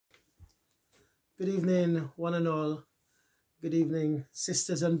Good evening, one and all. Good evening,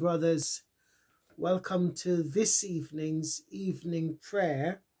 sisters and brothers. Welcome to this evening's evening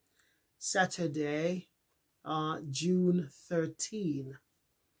prayer, Saturday, June 13.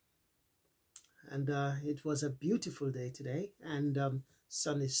 And it was a beautiful day today, and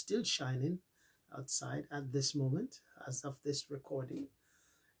sun is still shining outside at this moment as of this recording.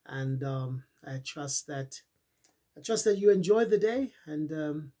 And I trust that you enjoyed the day,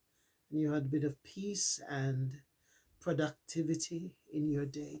 and you had a bit of peace and productivity in your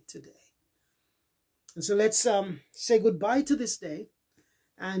day today. And so let's say goodbye to this day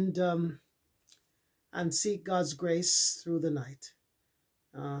and seek God's grace through the night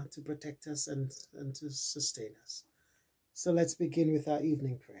to protect us and to sustain us. So let's begin with our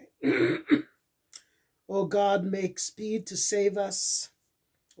evening prayer. O God, make speed to save us.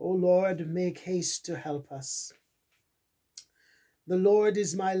 O Lord, make haste to help us. The Lord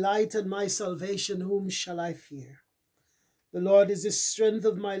is my light and my salvation. Whom shall I fear? The Lord is the strength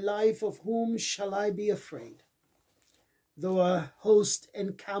of my life. Of whom shall I be afraid? Though a host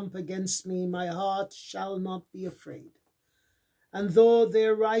encamp against me, my heart shall not be afraid. And though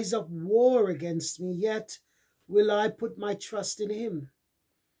there rise up war against me, yet will I put my trust in him.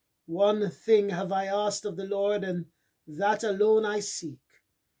 One thing have I asked of the Lord, and that alone I seek,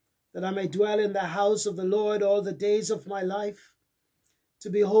 that I may dwell in the house of the Lord all the days of my life, to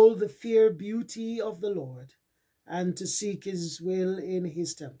behold the fair beauty of the Lord, and to seek his will in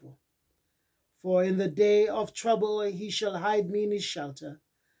his temple. For in the day of trouble he shall hide me in his shelter.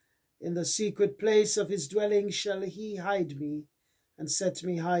 In the secret place of his dwelling shall he hide me, and set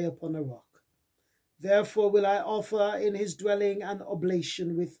me high upon a rock. Therefore will I offer in his dwelling an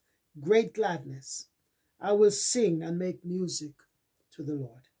oblation with great gladness. I will sing and make music to the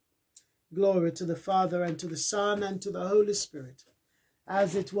Lord. Glory to the Father, and to the Son, and to the Holy Spirit,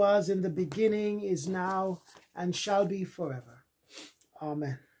 as it was in the beginning, is now, and shall be forever.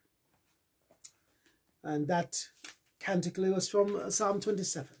 Amen. And that canticle was from Psalm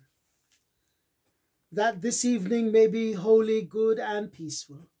 27. That this evening may be holy, good, and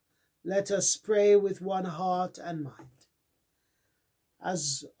peaceful, let us pray with one heart and mind.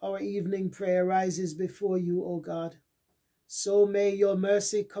 As our evening prayer rises before you, O God, so may your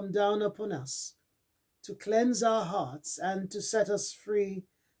mercy come down upon us, to cleanse our hearts and to set us free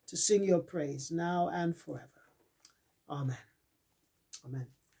to sing your praise now and forever. Amen. Amen.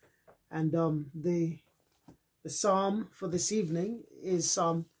 And the psalm for this evening is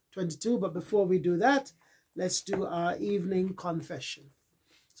Psalm 22. But before we do that, let's do our evening confession.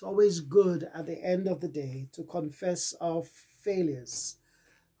 It's always good at the end of the day to confess our failures,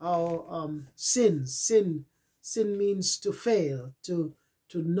 our sins. Sin means to fail, to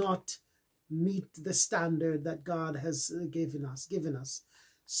not meet the standard that God has given us.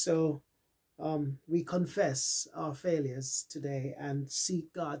 So we confess our failures today and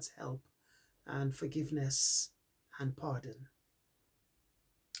seek God's help and forgiveness and pardon.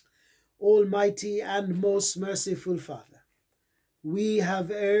 Almighty and most merciful Father, we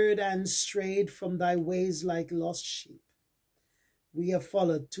have erred and strayed from thy ways like lost sheep. We have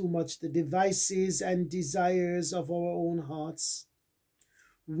followed too much the devices and desires of our own hearts.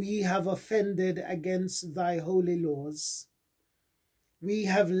 We have offended against thy holy laws. We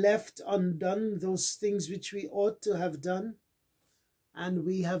have left undone those things which we ought to have done, and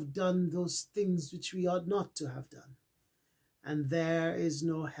we have done those things which we ought not to have done, and there is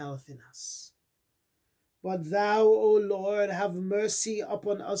no health in us. But thou, O Lord, have mercy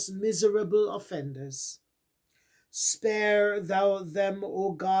upon us miserable offenders. Spare thou them,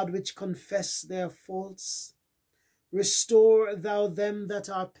 O God, which confess their faults. Restore thou them that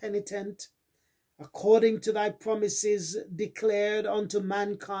are penitent, according to thy promises declared unto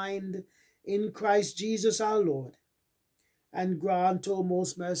mankind in Christ Jesus our Lord. And grant, O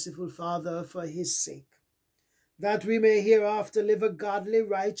most merciful Father, for his sake, that we may hereafter live a godly,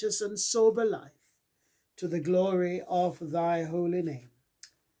 righteous, and sober life, to the glory of thy holy name.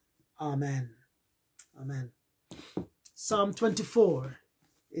 Amen. Amen. Psalm 24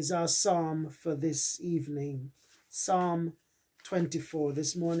 is our psalm for this evening. Psalm 24.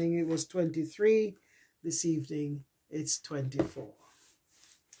 This morning it was 23. This evening it's 24.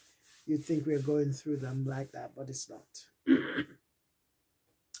 You'd think we're going through them like that, but it's not.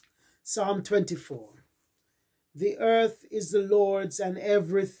 Psalm 24. The earth is the Lord's and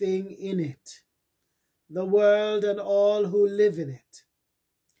everything in it, the world and all who live in it.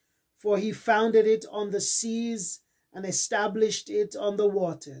 For he founded it on the seas and established it on the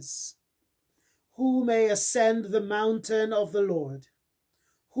waters. Who may ascend the mountain of the Lord?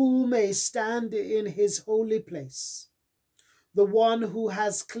 Who may stand in his holy place? the one who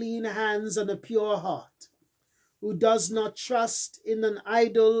has clean hands and a pure heart, who does not trust in an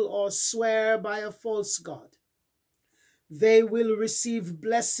idol or swear by a false god. They will receive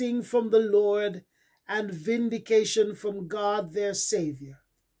blessing from the Lord and vindication from God their Savior.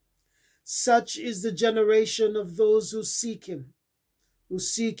 Such is the generation of those who seek him, who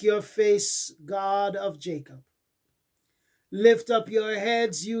seek your face, God of Jacob. Lift up your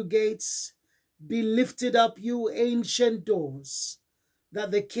heads, you gates, be lifted up, you ancient doors,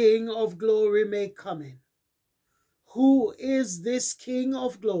 that the King of glory may come in. Who is this King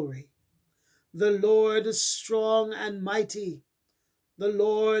of glory? The Lord strong and mighty, the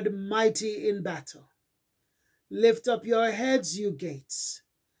Lord mighty in battle. Lift up your heads, you gates.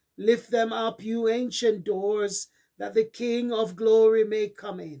 Lift them up, you ancient doors, that the King of glory may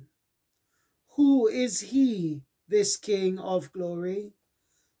come in. Who is he, this King of glory?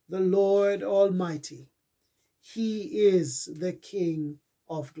 The Lord Almighty. He is the King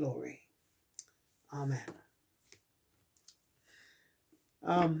of glory. Amen.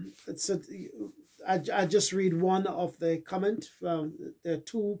 I just read one of the comment. There are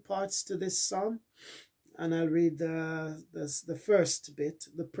two parts to this psalm, and I'll read the first bit.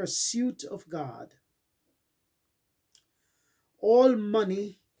 The pursuit of God. All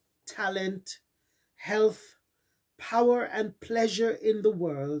money, talent, health, power, and pleasure in the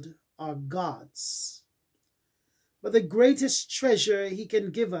world are God's. But the greatest treasure he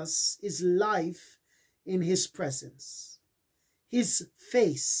can give us is life in his presence. His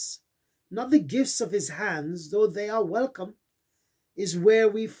face, not the gifts of his hands, though they are welcome, is where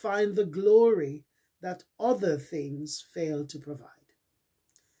we find the glory that other things fail to provide.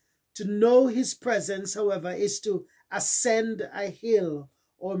 To know his presence, however, is to ascend a hill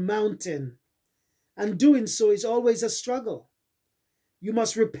or mountain, and doing so is always a struggle. You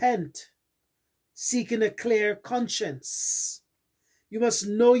must repent, seeking a clear conscience. You must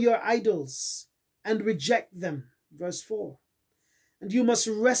know your idols and reject them, verse 4. And you must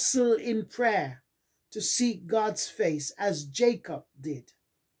wrestle in prayer to seek God's face, as Jacob did,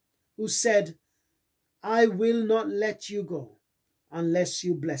 who said, I will not let you go unless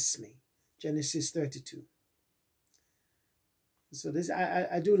you bless me. Genesis 32. So this,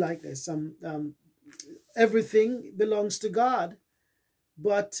 I do like this. Everything belongs to God,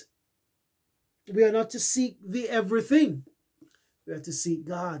 but we are not to seek the everything. We are to seek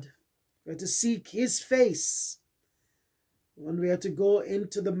God. We are to seek his face. When we are to go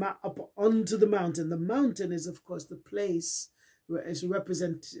into up onto the mountain is, of course, the place where it's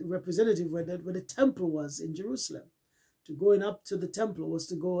representative where the temple was in Jerusalem. To going up to the temple was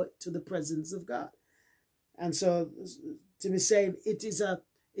to go to the presence of God. And so to be saying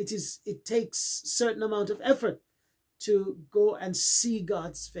it takes certain amount of effort to go and see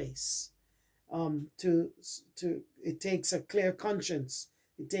God's face. It takes a clear conscience.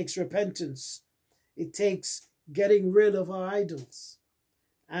 It takes repentance. It takes getting rid of our idols,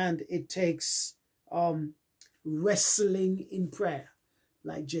 and it takes wrestling in prayer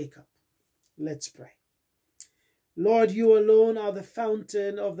like Jacob. Let's pray. Lord, you alone are the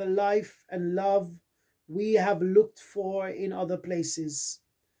fountain of the life and love we have looked for in other places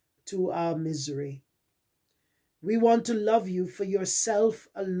to our misery. We want to love you for yourself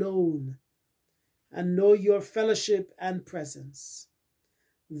alone and know your fellowship and presence.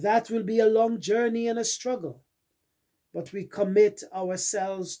 That will be a long journey and a struggle, but we commit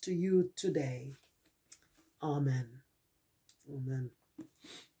ourselves to you today. Amen. Amen.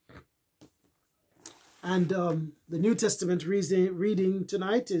 And the New Testament reading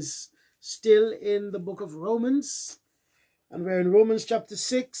tonight is still in the book of Romans. And we're in Romans chapter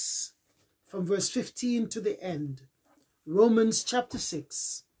 6, from verse 15 to the end. Romans chapter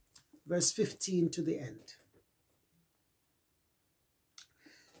 6, verse 15 to the end.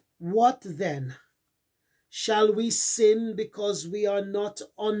 What then? Shall we sin because we are not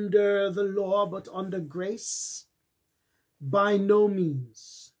under the law but under grace? By no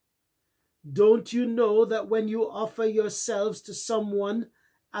means. Don't you know that when you offer yourselves to someone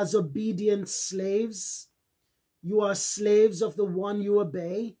as obedient slaves, you are slaves of the one you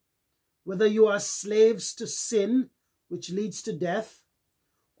obey, whether you are slaves to sin, which leads to death,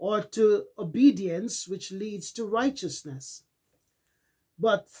 or to obedience, which leads to righteousness?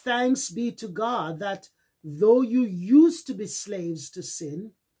 But thanks be to God that though you used to be slaves to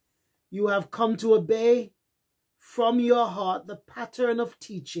sin, you have come to obey from your heart the pattern of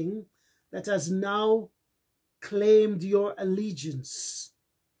teaching that has now claimed your allegiance.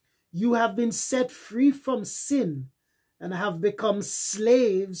 You have been set free from sin and have become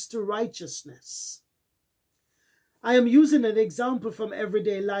slaves to righteousness. I am using an example from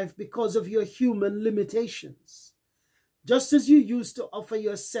everyday life because of your human limitations. Just as you used to offer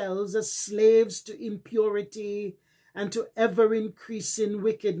yourselves as slaves to impurity and to ever-increasing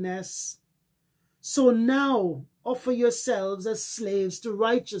wickedness, so now offer yourselves as slaves to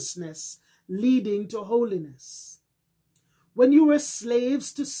righteousness, leading to holiness. When you were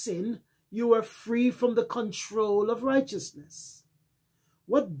slaves to sin, you were free from the control of righteousness.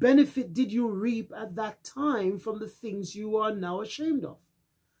 What benefit did you reap at that time from the things you are now ashamed of?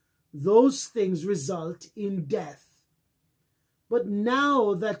 Those things result in death. But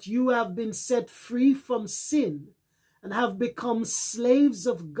now that you have been set free from sin and have become slaves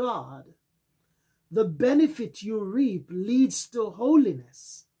of God, the benefit you reap leads to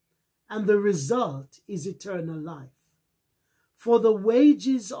holiness, and the result is eternal life. For the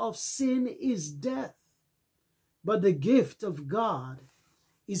wages of sin is death, but the gift of God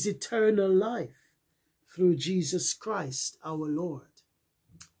is eternal life through Jesus Christ our Lord.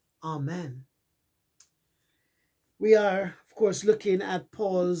 Amen. We are, of course, looking at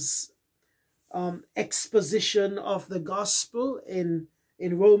Paul's exposition of the gospel in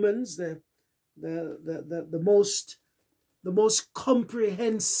Romans, the most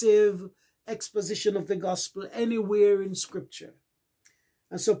comprehensive exposition of the gospel anywhere in Scripture.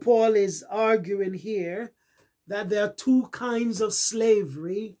 And so Paul is arguing here that there are two kinds of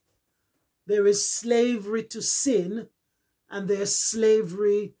slavery. There is slavery to sin, and there's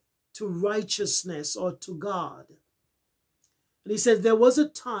slavery to righteousness or to God. And he says there was a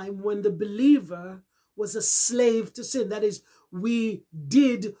time when the believer was a slave to sin. That is, we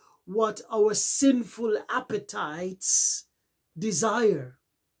did what our sinful appetites desire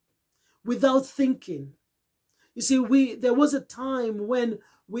without thinking. You see, there was a time when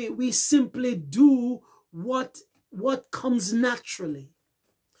we simply do what comes naturally.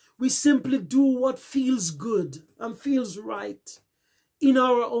 We simply do what feels good and feels right in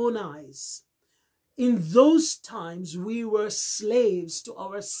our own eyes. In those times, we were slaves to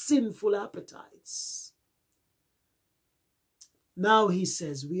our sinful appetites. Now, he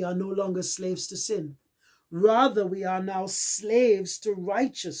says, we are no longer slaves to sin. Rather, we are now slaves to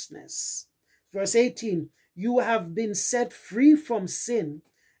righteousness. Verse 18, you have been set free from sin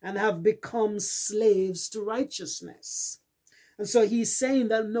and have become slaves to righteousness. And so he's saying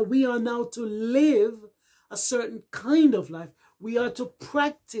that no, we are now to live a certain kind of life. We are to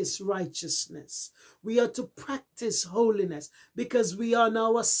practice righteousness. We are to practice holiness because we are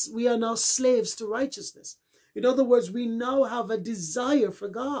now slaves to righteousness. In other words, we now have a desire for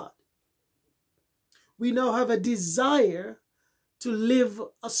God. We now have a desire to live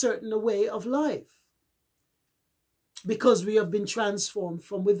a certain way of life because we have been transformed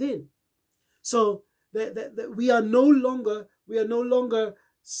from within. So we are no longer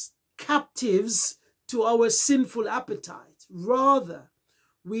captives to our sinful appetite. Rather,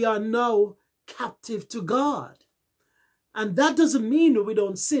 we are now captive to God. And that doesn't mean we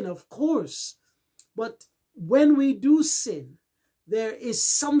don't sin, of course. But when we do sin, there is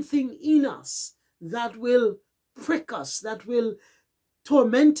something in us that will prick us, that will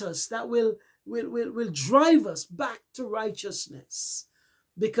torment us, that will drive us back to righteousness.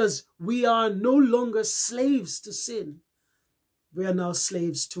 Because we are no longer slaves to sin. We are now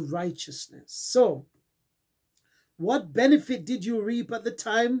slaves to righteousness. So, what benefit did you reap at the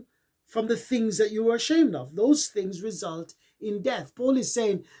time from the things that you were ashamed of? Those things result in death. Paul is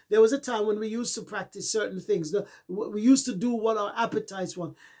saying there was a time when we used to practice certain things. We used to do what our appetites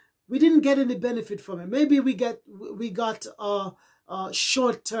want. We didn't get any benefit from it. Maybe we got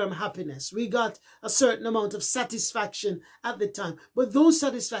short-term happiness. We got a certain amount of satisfaction at the time. But those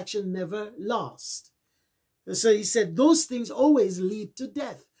satisfactions never last. And so he said those things always lead to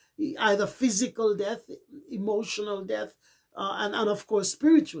death. Either physical death, emotional death, and of course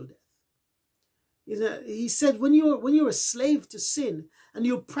spiritual death. He said when you're a slave to sin and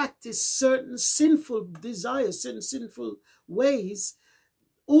you practice certain sinful desires, certain sinful ways,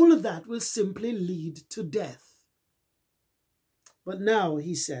 all of that will simply lead to death. But now,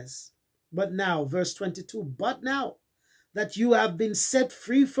 he says, but now, verse 22, but now that you have been set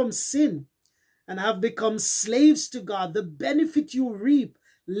free from sin and have become slaves to God, the benefit you reap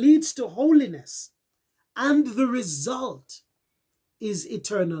leads to holiness, and the result is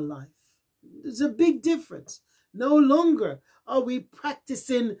eternal life. There's a big difference. No longer are we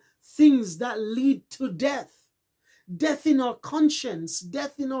practicing things that lead to death. Death in our conscience,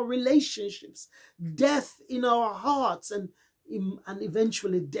 death in our relationships, death in our hearts, and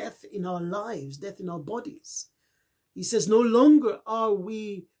eventually death in our lives, death in our bodies. He says no longer are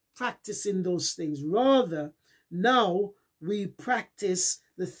we practicing those things. Rather, now we practice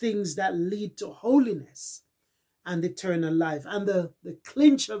the things that lead to holiness. and eternal life. And the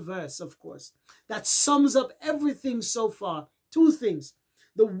clincher verse, of course, that sums up everything so far. Two things.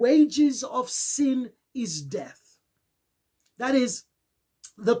 The wages of sin is death. That is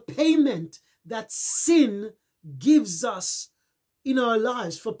the payment that sin gives us in our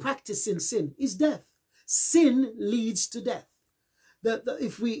lives for practicing sin is death. Sin leads to death.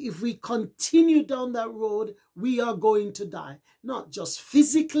 If we continue down that road, we are going to die. Not just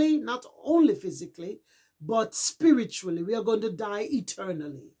physically, not only physically, but spiritually. We are going to die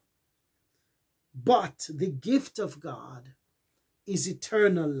eternally. But the gift of God is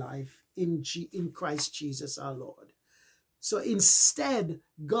eternal life in Christ Jesus our Lord. So instead,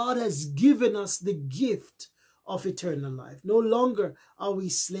 God has given us the gift of eternal life. No longer are we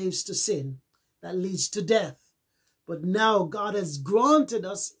slaves to sin that leads to death. But now God has granted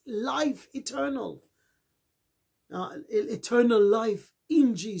us life eternal. Eternal life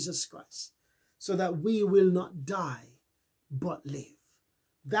in Jesus Christ. So that we will not die, but live.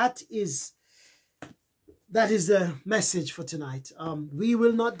 That is the message for tonight. We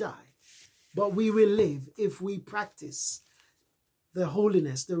will not die, but we will live if we practice the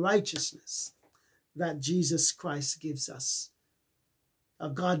holiness, the righteousness that Jesus Christ gives us,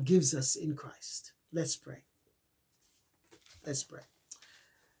 God gives us in Christ. Let's pray. Let's pray.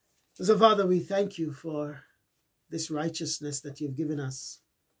 So, Father, we thank you for this righteousness that you've given us.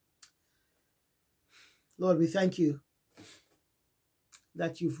 Lord, we thank you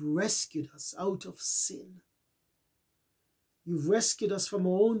that you've rescued us out of sin. You've rescued us from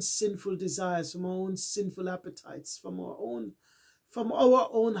our own sinful desires, from our own sinful appetites, from our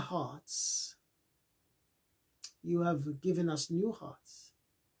own hearts. You have given us new hearts.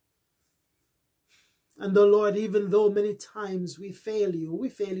 And the Lord, even though many times we fail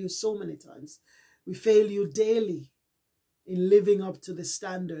you so many times. We fail you daily in living up to the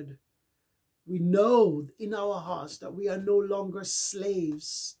standard. We know in our hearts that we are no longer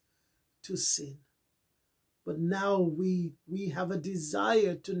slaves to sin. But now we have a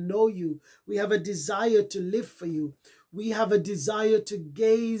desire to know you. We have a desire to live for you. We have a desire to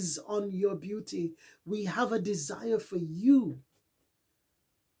gaze on your beauty. We have a desire for you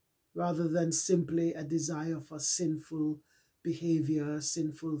rather than simply a desire for sinful behavior,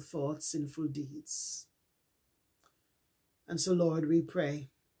 sinful thoughts, sinful deeds. And so, Lord, we pray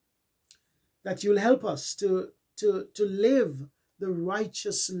that you'll help us to live the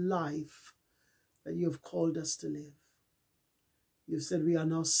righteous life that you have called us to live. You've said we are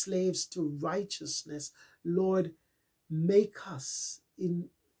now slaves to righteousness. Lord, make us in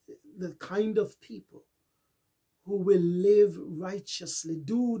the kind of people who will live righteously,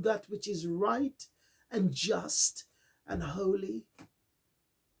 do that which is right and just and holy,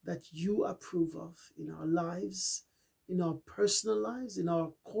 that you approve of in our lives, in our personal lives, in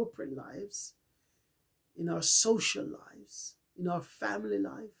our corporate lives, in our social lives, in our family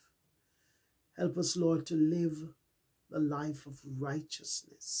life. Help us, Lord, to live the life of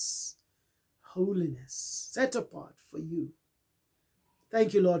righteousness, holiness, set apart for you.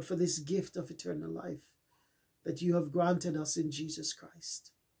 Thank you, Lord, for this gift of eternal life that you have granted us in Jesus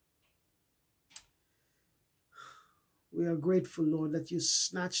Christ. We are grateful, Lord, that you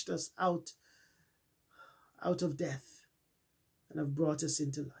snatched us out of death and have brought us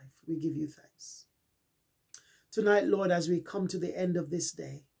into life. We give you thanks. Tonight, Lord, as we come to the end of this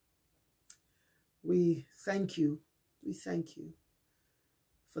day, we thank you. We thank you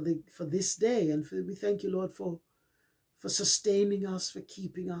for this day, and we thank you, Lord, for sustaining us, for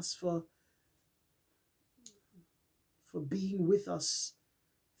keeping us, for being with us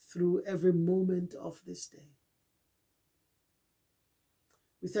through every moment of this day.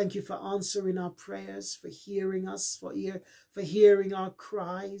 We thank you for answering our prayers, for hearing us, for hearing our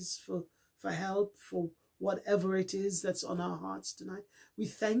cries, for help, for whatever it is that's on our hearts tonight. We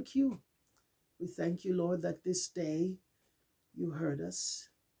thank you. We thank you, Lord, that this day you heard us.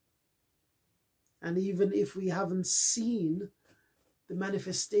 And even if we haven't seen the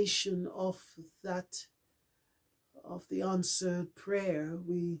manifestation of the answered prayer,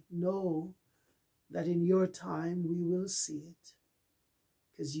 we know that in your time we will see it,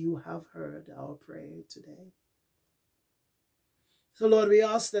 because you have heard our prayer today. So, Lord, we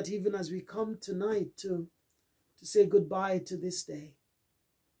ask that even as we come tonight to say goodbye to this day,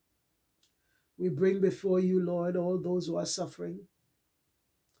 we bring before you, Lord, all those who are suffering,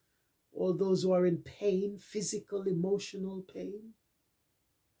 all those who are in pain, physical, emotional pain,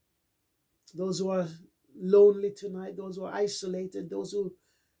 those who are lonely tonight, those who are isolated, those who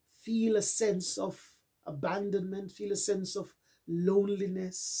feel a sense of abandonment, feel a sense of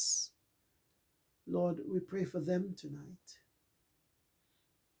loneliness. Lord, we pray for them tonight.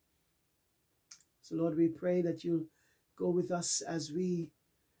 So Lord, we pray that you'll go with us as we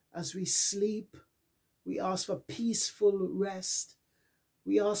sleep. We ask for peaceful rest.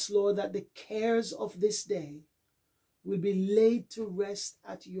 We ask, Lord, that the cares of this day will be laid to rest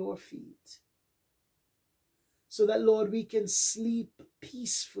at your feet. So that, Lord, we can sleep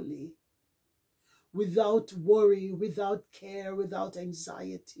peacefully, without worry, without care, without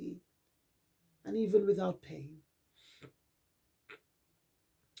anxiety, and even without pain.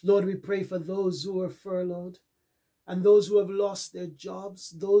 Lord, we pray for those who are furloughed and those who have lost their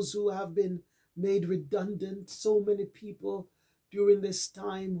jobs, those who have been made redundant. So many people during this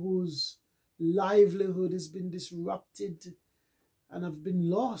time whose livelihood has been disrupted and have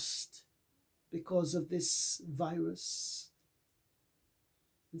been lost because of this virus.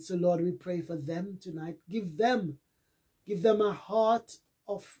 And so, Lord, we pray for them tonight. Give them a heart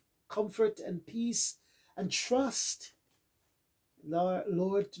of comfort and peace and trust.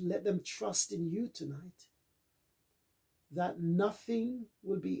 Lord, let them trust in you tonight, that nothing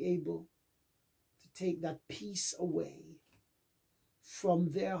will be able to take that peace away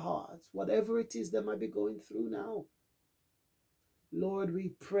from their hearts, whatever it is they might be going through now. Lord, we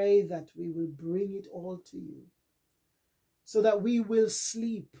pray that we will bring it all to you, so that we will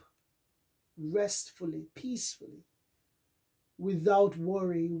sleep restfully, peacefully, without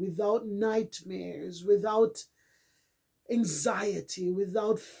worry, without nightmares, without anxiety,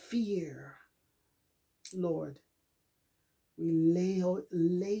 without fear. Lord, we lay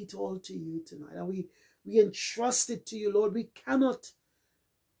it all to you tonight, and we entrust it to you, Lord. We cannot,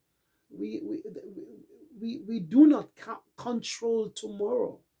 we do not control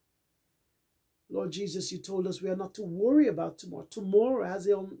tomorrow. Lord Jesus, you told us we are not to worry about tomorrow. Tomorrow has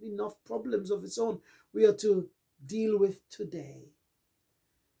enough problems of its own. We are to deal with today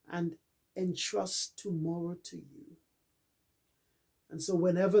and entrust tomorrow to you. And so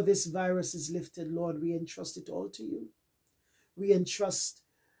whenever this virus is lifted, Lord, we entrust it all to you. We entrust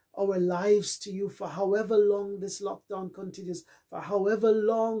our lives to you for however long this lockdown continues, for however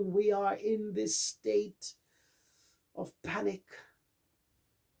long we are in this state of panic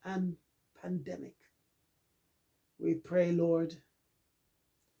and pandemic. We pray, Lord,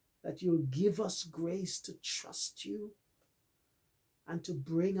 that you'll give us grace to trust you and to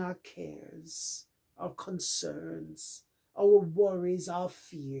bring our cares, our concerns, our worries, our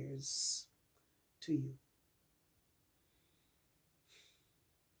fears to you.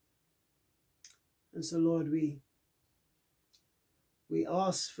 And so, Lord, we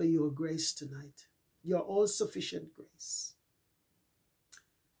ask for your grace tonight, your all-sufficient grace.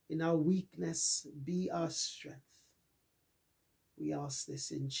 In our weakness, be our strength. We ask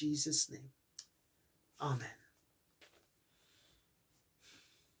this in Jesus' name. Amen.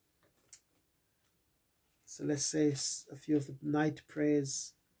 So let's say a few of the night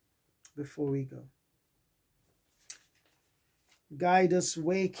prayers before we go. Guide us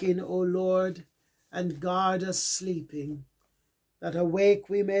waking, O Lord, and guard us sleeping, that awake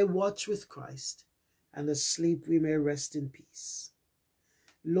we may watch with Christ, and asleep we may rest in peace.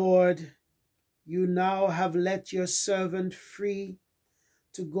 Lord, you now have let your servant free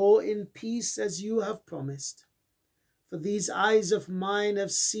to go in peace as you have promised. For these eyes of mine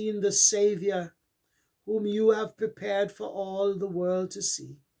have seen the Savior, whom you have prepared for all the world to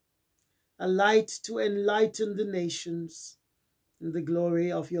see, a light to enlighten the nations, and the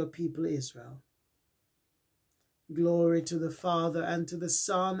glory of your people Israel. Glory to the Father, and to the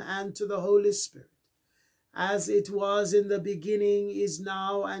Son, and to the Holy Spirit, as it was in the beginning, is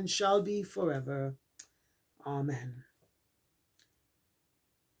now, and shall be forever. Amen.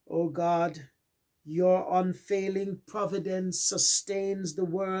 O God, your unfailing providence sustains the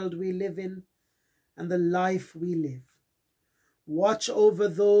world we live in and the life we live. Watch over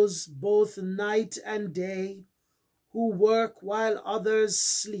those both night and day who work while others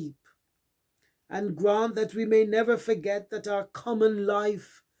sleep, and grant that we may never forget that our common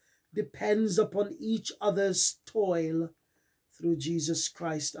life depends upon each other's toil, through Jesus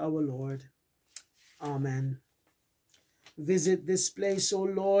Christ our Lord. Amen. Visit this place, O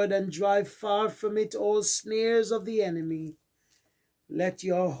Lord, and drive far from it all snares of the enemy. Let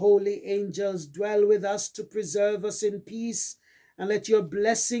your holy angels dwell with us to preserve us in peace, and let your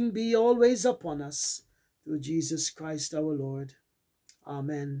blessing be always upon us, through Jesus Christ our Lord.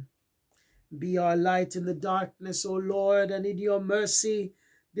 Amen. Be our light in the darkness, O Lord, and in your mercy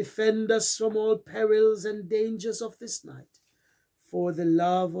defend us from all perils and dangers of this night, for the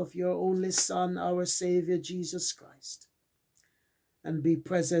love of your only Son, our Savior, Jesus Christ. And be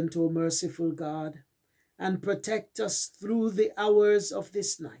present, O merciful God, and protect us through the hours of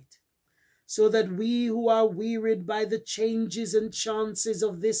this night, so that we who are wearied by the changes and chances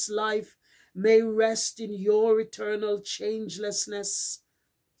of this life may rest in your eternal changelessness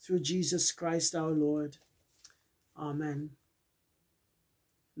through Jesus Christ our Lord. Amen.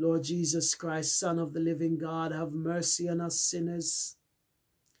 Lord Jesus Christ, Son of the living God, have mercy on us sinners.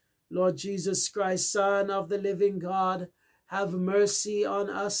 Lord Jesus Christ, Son of the living God, have mercy on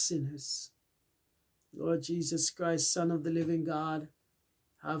us sinners. Lord Jesus Christ, Son of the living God,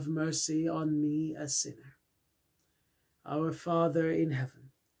 have mercy on me, a sinner. Our Father in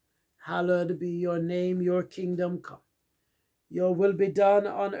heaven, hallowed be your name, your kingdom come. Your will be done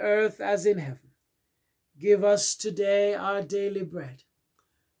on earth as in heaven. Give us today our daily bread.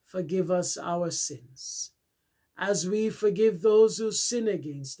 Forgive us our sins, as we forgive those who sin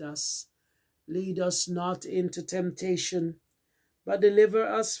against us. Lead us not into temptation, but deliver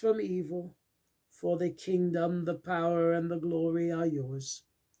us from evil. For the kingdom, the power, and the glory are yours,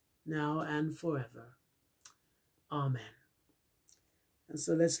 now and forever. Amen. And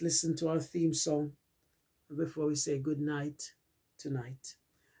so let's listen to our theme song before we say good night tonight.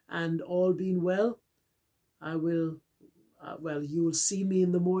 And all being well, I will, you will see me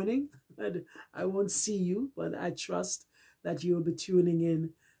in the morning. I won't see you, but I trust that you will be tuning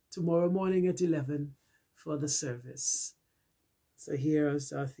in tomorrow morning at 11 for the service. So here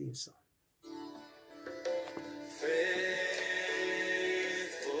is our theme song.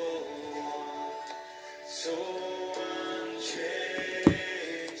 Faithful one, so unchanging,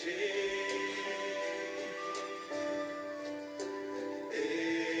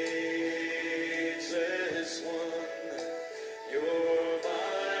 ageless one, you're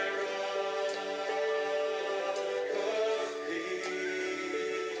my rock of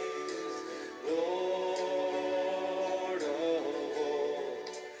peace, Lord of all.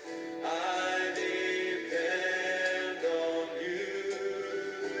 I depend on you.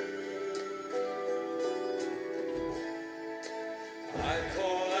 I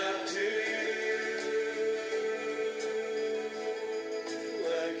call out to you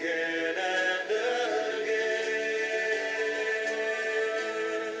again and again.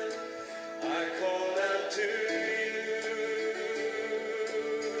 I call out to you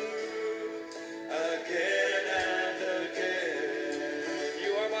again and again.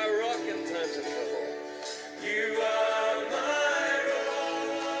 You are my rock in times of trouble. You are my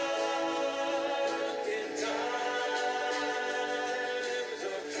rock in times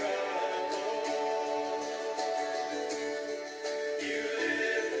of trouble. You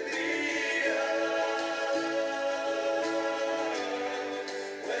lift me up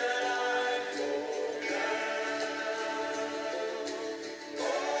when I fall down.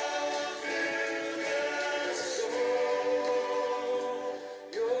 All through the soul,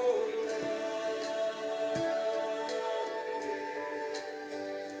 your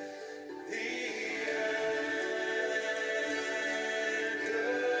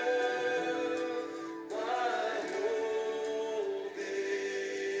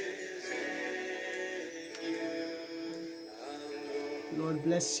Lord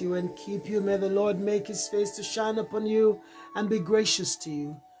bless you and keep you. May the Lord make his face to shine upon you and be gracious to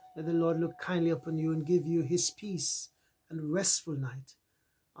you. May the Lord look kindly upon you and give you his peace and restful night.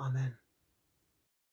 Amen.